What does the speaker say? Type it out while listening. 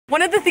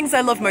One of the things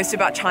I love most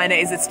about China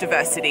is its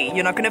diversity.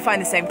 You're not going to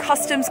find the same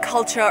customs,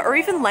 culture, or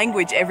even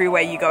language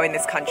everywhere you go in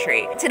this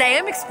country. Today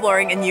I'm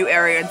exploring a new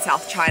area in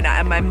South China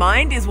and my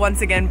mind is once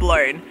again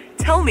blown.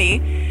 Tell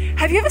me,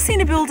 have you ever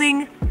seen a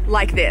building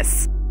like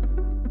this?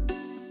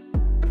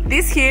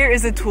 This here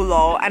is a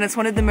Tulou and it's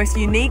one of the most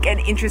unique and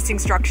interesting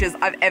structures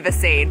I've ever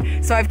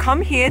seen. So I've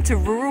come here to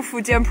rural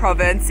Fujian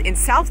province in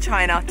South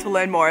China to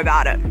learn more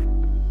about it.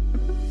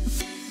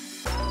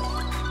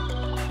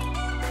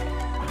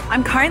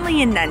 I'm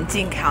currently in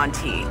Nanjing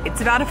County. It's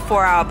about a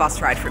 4-hour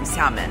bus ride from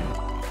Xiamen.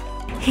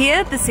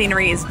 Here, the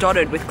scenery is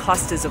dotted with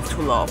clusters of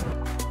Tulou.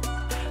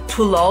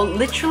 Tulou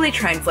literally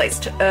translates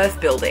to earth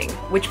building,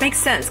 which makes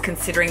sense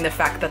considering the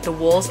fact that the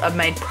walls are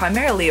made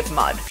primarily of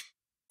mud.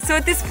 So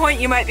at this point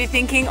you might be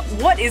thinking,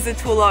 what is a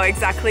Tulou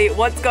exactly?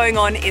 What's going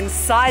on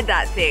inside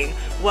that thing?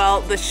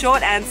 Well, the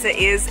short answer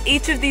is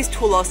each of these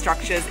Tulou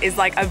structures is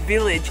like a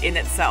village in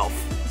itself.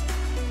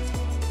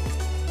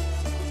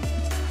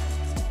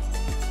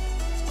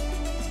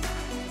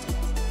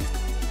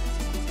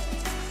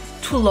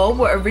 Tulou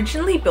were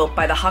originally built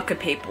by the Hakka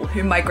people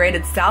who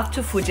migrated south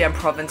to Fujian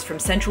province from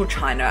central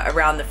China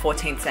around the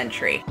 14th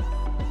century.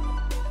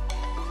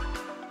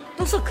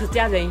 都是客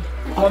家人。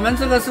我们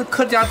这个是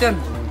客家建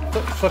筑，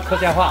说客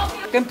家话，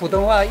跟普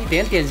通话一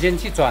点点先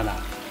去转了。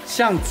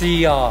像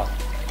鸡哦，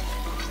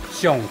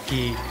雄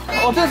鸡。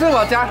哦，这是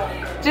我家，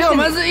其实我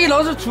们是1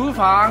楼是厨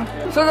房，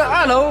这是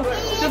2楼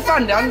是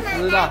放粮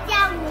食的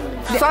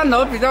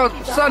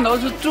，3楼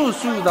是住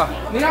宿的。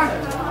你看，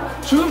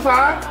厨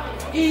房。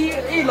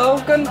一楼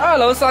跟2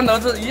楼、3楼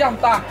是一样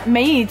大，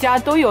每一家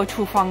都有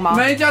厨房吗？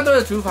每一家都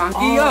有厨房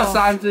，1、2、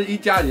3是一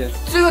家人。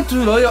这个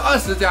Tulou有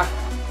20家。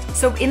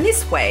So in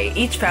this way,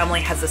 each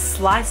family has a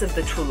slice of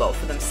the Tulou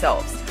for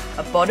themselves,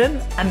 a bottom,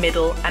 a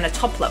middle, and a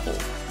top level.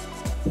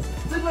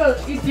 这个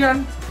一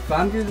间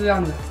房就是这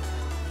样子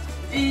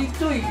，1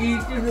对1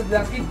就是这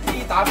样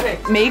一搭配。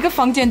每一个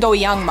房间都一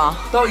样吗？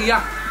都一样，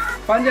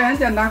房间很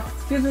简单，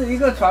就是一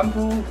个床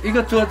铺、一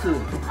个桌子、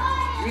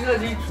一个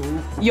衣橱。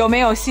有没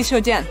有洗手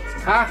间？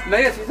啊，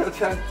没有洗手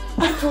间。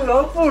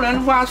Tulou不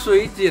能挖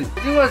水井，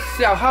因为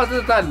小号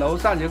是在楼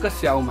上有个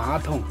小马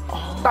桶，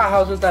大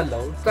号是在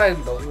楼外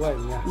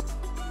面。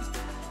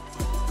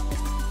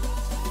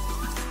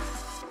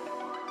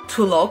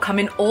Tulou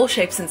come in all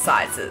shapes and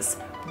sizes,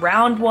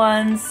 round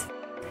ones,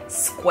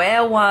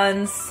 square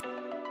ones.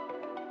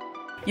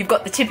 You've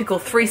got the typical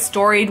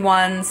 3-storied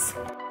ones,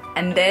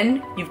 and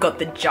then you've got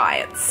the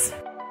giants.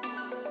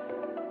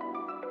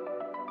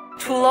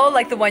 Tulou,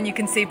 like the one you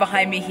can see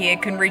behind me here,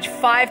 can reach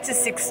 5 to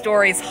 6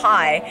 stories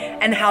high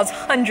and house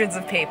hundreds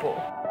of people.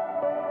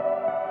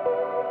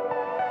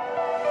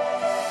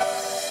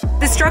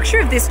 The structure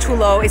of this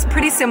Tulou is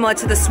pretty similar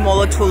to the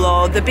smaller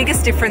Tulou. The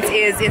biggest difference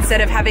is instead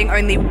of having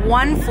only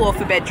 1 floor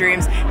for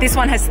bedrooms, this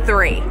one has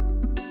 3.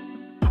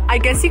 I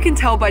guess you can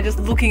tell by just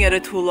looking at a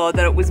Tulou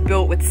that it was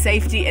built with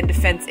safety and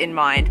defense in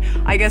mind.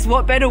 I guess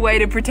what better way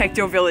to protect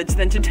your village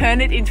than to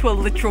turn it into a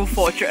literal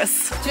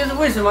fortress? 就是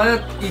为什么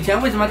以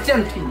前为什么建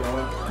Tulou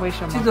啊？为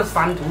什么？就是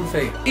防土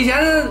匪。以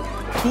前是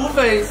土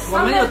匪，我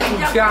们有土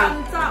枪，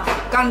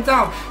干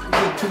燥有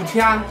土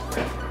枪，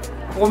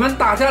我们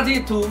打下去，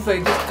土匪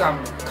就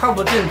靠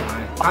不进来。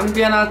旁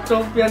边啊，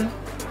周边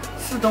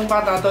四通八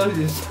达都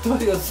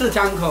有4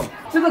枪口。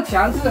这个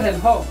墙是很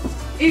厚。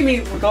1.5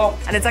米多.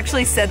 And it's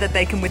actually said that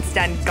they can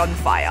withstand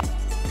gunfire.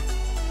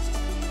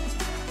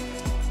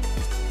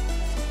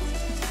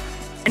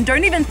 And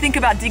don't even think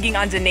about digging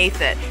underneath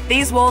it.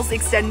 These walls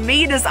extend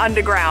meters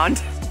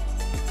underground.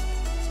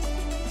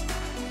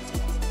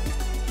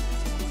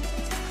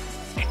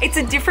 It's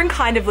a different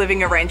kind of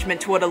living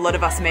arrangement to what a lot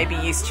of us may be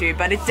used to,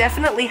 but it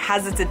definitely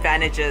has its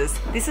advantages.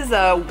 This is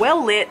a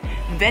well-lit,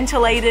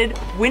 ventilated,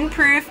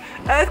 windproof,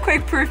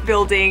 earthquake-proof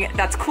building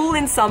that's cool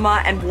in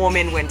summer and warm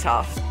in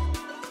winter.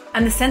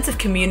 And the sense of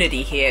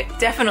community here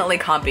definitely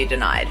can't be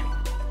denied.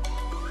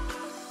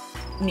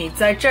 你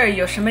在这儿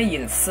有什么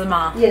隐私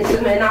吗？隐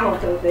私没那么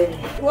多对。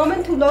我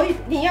们Tulou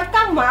你要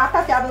干嘛，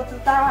大家都知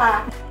道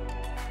啊。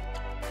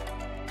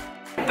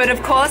But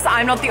of course,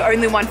 I'm not the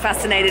only one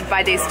fascinated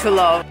by these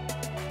Tulou.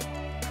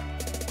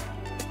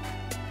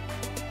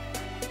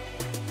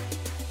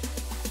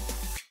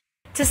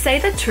 To say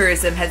that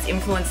tourism has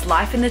influenced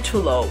life in the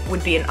Tulou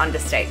would be an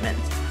understatement.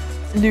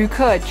 旅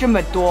客这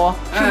么多，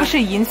是不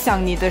是影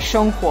响你的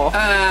生活？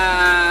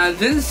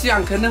影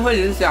响肯定会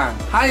影响，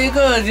还有一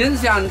个影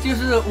响就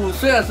是午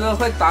睡的时候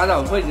会打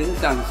扰，会影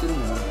响心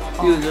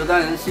情。有的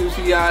人休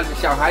息啊，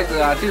小孩子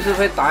啊，就是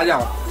会打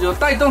扰，有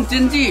带动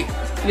经济。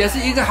也是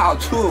一个好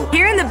处。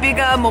 Here in the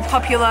bigger, more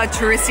popular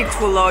touristic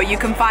Tulou, you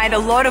can find a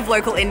lot of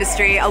local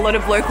industry, a lot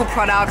of local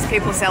products,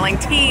 people selling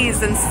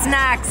teas and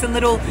snacks and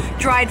little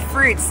dried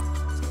fruits.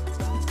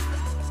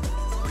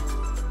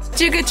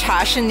 这个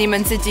茶是你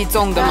们自己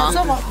种的吗？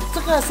这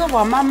个是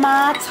我妈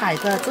妈采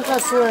的，这个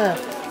是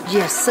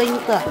野生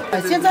的，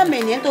现在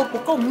每年都不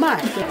够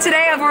卖。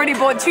 Today I've already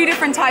bought 2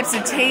 different types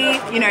of tea,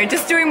 you know,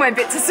 just doing my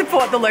bit to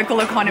support the local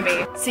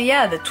economy. So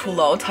yeah, the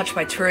Tulou, touched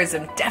by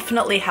tourism,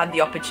 definitely had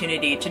the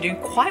opportunity to do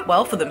quite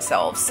well for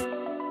themselves.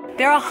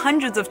 There are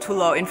hundreds of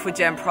Tulou in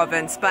Fujian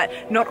province, but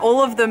not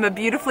all of them are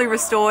beautifully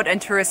restored and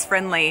tourist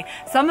friendly.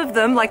 Some of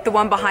them, like the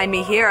one behind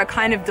me here, are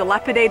kind of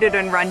dilapidated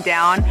and run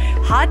down,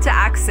 hard to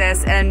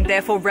access and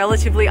therefore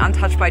relatively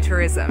untouched by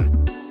tourism.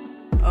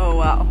 Oh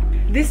wow.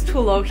 This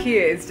Tulou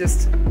here is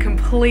just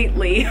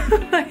completely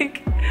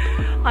like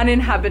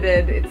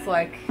uninhabited. It's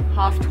like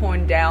half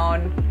torn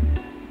down.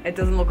 It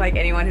doesn't look like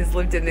anyone has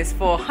lived in this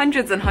for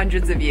hundreds and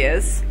hundreds of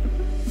years.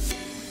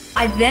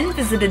 I then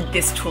visited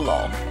this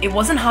Tulou. It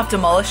wasn't half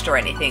demolished or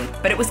anything,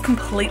 but it was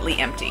completely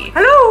empty.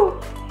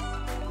 Hello!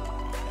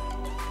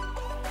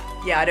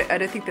 Yeah, I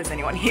don't think there's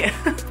anyone here.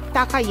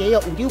 大概也有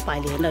500-600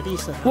年的历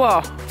史。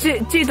哇，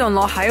这栋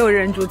楼还有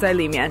人住在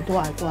里面？对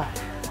对。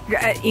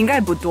应该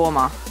不多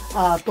吗？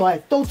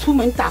对，都出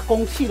门打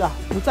工去了，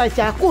不在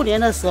家。过年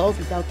的时候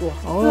比较多。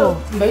哦，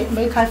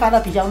没开发的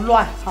比较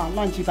乱，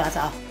乱七八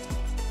糟。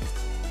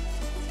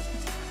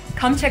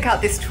Come check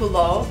out this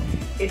Tulou.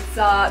 It's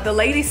the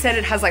lady said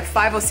it has like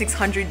 500 or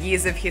 600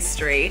 years of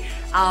history.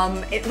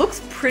 It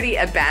looks pretty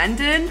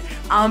abandoned,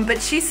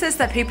 but she says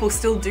that people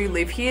still do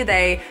live here.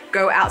 They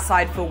go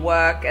outside for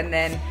work and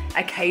then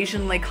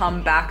occasionally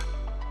come back.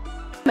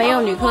 没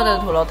有旅客的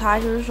土楼，它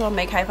就是说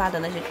没开发的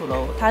那些土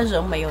楼，它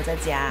人没有在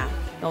家，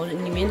然后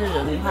里面的人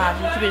的话，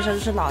就基本上就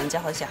是老人家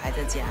和小孩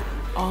在家。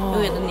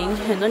因为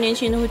很多年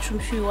轻人都会出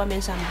去外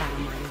面上班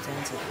嘛，就这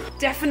样子。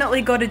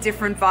Definitely got a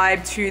different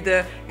vibe to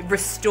the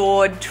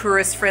restored,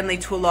 tourist-friendly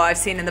Tulou I've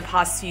seen in the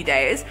past few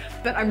days,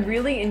 but I'm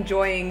really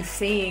enjoying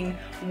seeing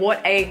what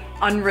a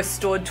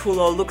unrestored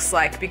Tulou looks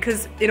like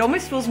because it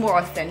almost feels more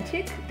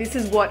authentic. This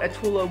is what a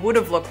Tulou would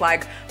have looked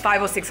like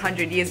 500 or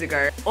 600 years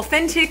ago.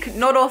 Authentic,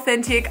 not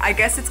authentic, I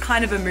guess it's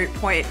kind of a moot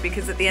point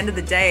because at the end of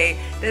the day,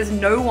 there's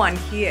no one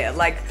here.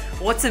 Like,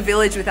 what's a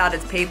village without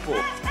its people?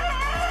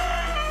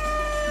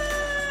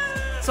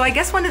 So I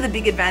guess one of the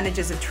big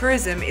advantages of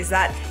tourism is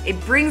that it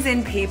brings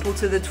in people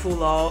to the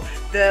Tulou,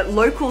 the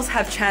locals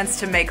have chance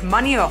to make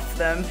money off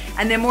them,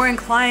 and they're more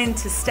inclined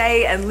to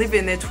stay and live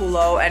in their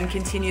Tulou and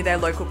continue their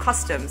local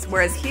customs.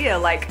 Whereas here,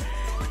 like,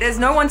 there's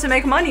no one to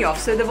make money off,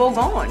 so they've all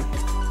gone.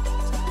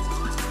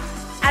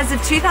 As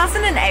of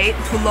 2008,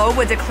 Tulou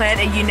were declared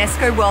a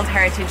UNESCO World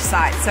Heritage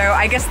Site, so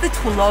I guess the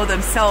Tulou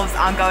themselves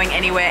aren't going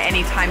anywhere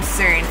anytime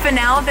soon. For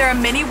now, there are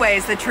many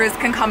ways that tourists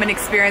can come and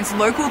experience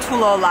local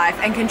Tulou life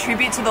and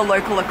contribute to the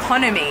local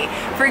economy.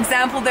 For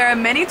example, there are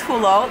many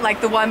Tulou, like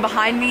the one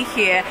behind me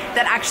here,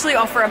 that actually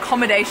offer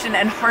accommodation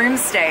and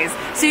homestays,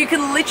 so you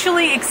can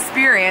literally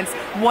experience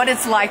what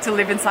it's like to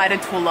live inside a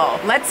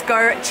Tulou. Let's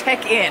go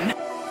check in.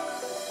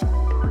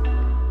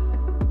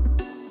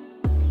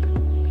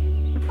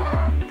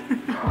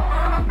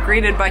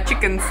 Greeted by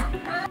chickens.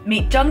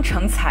 Meet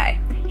xxxx.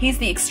 He's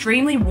the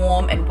extremely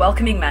warm and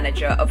welcoming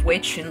manager of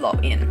Tulou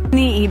Inn.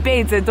 你一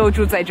辈子都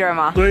住在这儿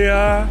吗？对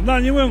呀，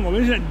那因为我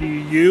们现在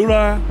旅游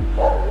啦，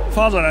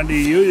发展了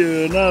旅游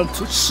有那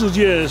世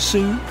界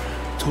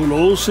土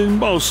楼申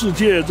报世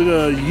界这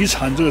个遗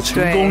产这个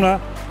成功了，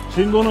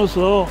成功的时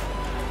候，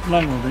那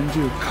我们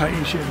就开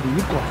一些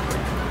旅馆，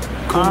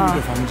空余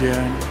的房间，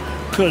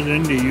客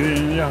人旅游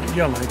人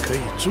要来可以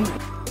住。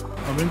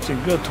我们整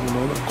个土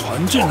楼的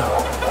环境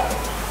好。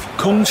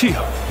 空气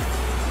好，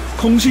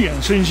空气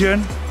很新鲜。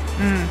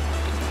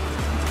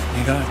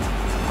你看，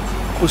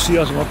不需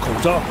要什么口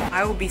罩。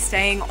I will be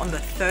staying on the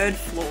 3rd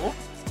floor.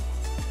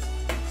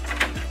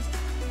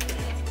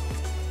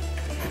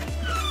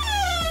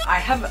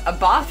 I have a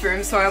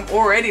bathroom, so I'm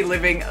already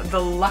living the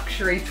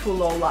luxury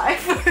Tulou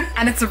life.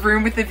 And it's a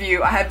room with a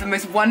view. I have the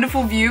most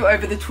wonderful view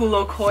over the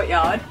Tulou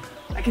courtyard.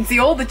 I can see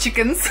all the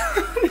chickens.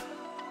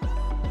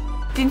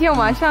 今天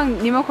晚上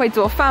你们会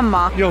做饭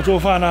吗？要做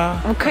饭啊！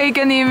我可以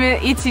跟你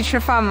们一起吃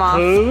饭吗？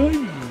可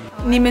以。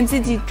你们自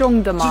己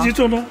种的吗？自己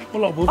种的，我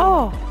老婆种。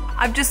Oh,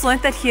 I've just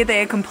learned that here they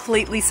are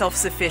completely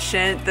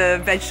self-sufficient. The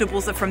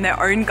vegetables are from their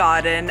own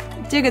garden.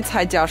 这个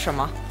菜叫什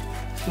么？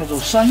叫做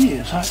山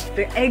野菜。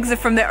The eggs are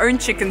from their own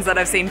chickens that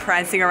I've seen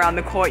prancing around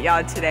the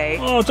courtyard today.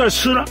 哦，在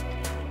吃了，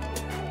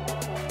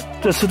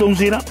在吃东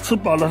西了，吃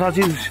饱了它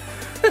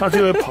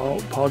就会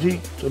跑去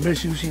准备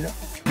休息了。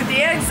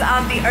 The eggs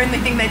aren't the only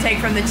thing they take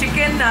from the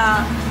chicken.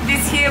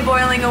 This here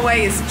boiling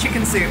away is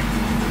chicken soup.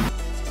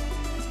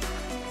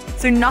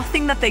 So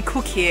nothing that they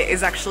cook here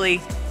is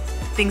actually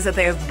things that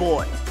they have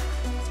bought.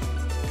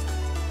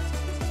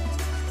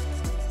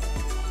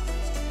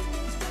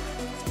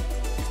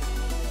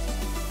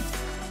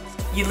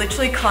 You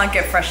literally can't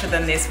get fresher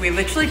than this. We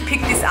literally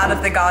picked this out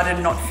of the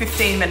garden not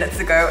 15 minutes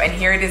ago, and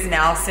here it is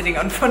now sitting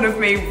in front of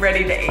me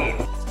ready to eat.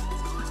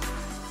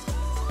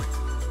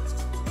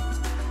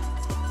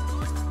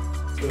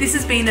 This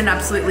has been an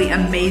absolutely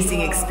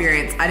amazing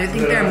experience. I don't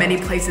think there are many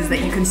places that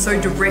you can so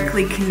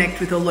directly connect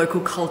with a local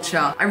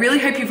culture. I really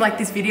hope you've liked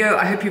this video.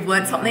 I hope you've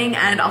learned something,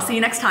 and I'll see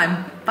you next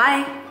time.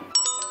 Bye.